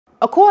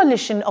A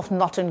coalition of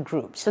northern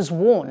groups has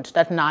warned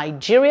that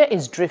Nigeria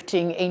is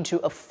drifting into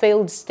a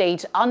failed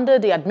state under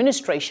the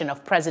administration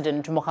of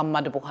President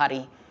Muhammadu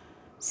Buhari.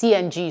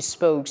 CNG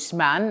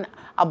spokesman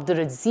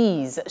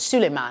Abdulaziz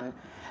Suleiman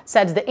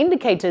said the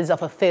indicators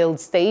of a failed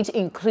state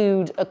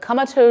include a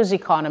comatose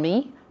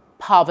economy,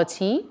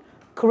 poverty,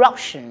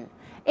 corruption,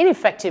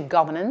 ineffective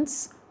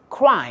governance,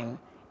 crime,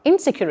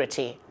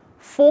 insecurity,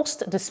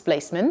 forced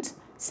displacement,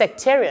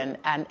 sectarian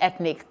and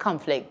ethnic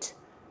conflict.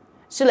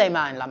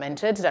 Suleiman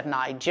lamented that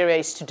Nigeria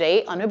is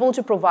today unable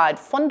to provide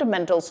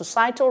fundamental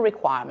societal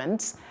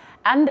requirements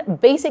and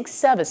basic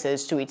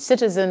services to its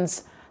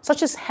citizens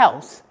such as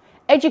health,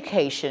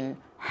 education,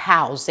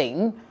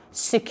 housing,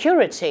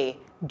 security,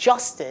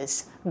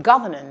 justice,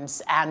 governance,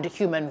 and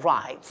human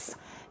rights.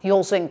 He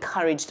also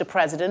encouraged the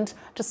president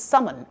to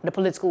summon the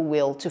political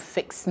will to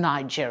fix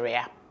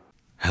Nigeria.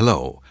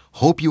 Hello,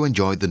 hope you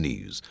enjoyed the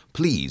news.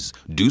 Please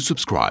do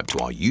subscribe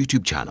to our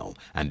YouTube channel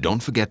and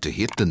don't forget to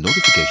hit the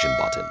notification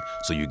button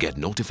so you get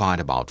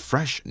notified about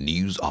fresh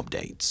news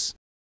updates.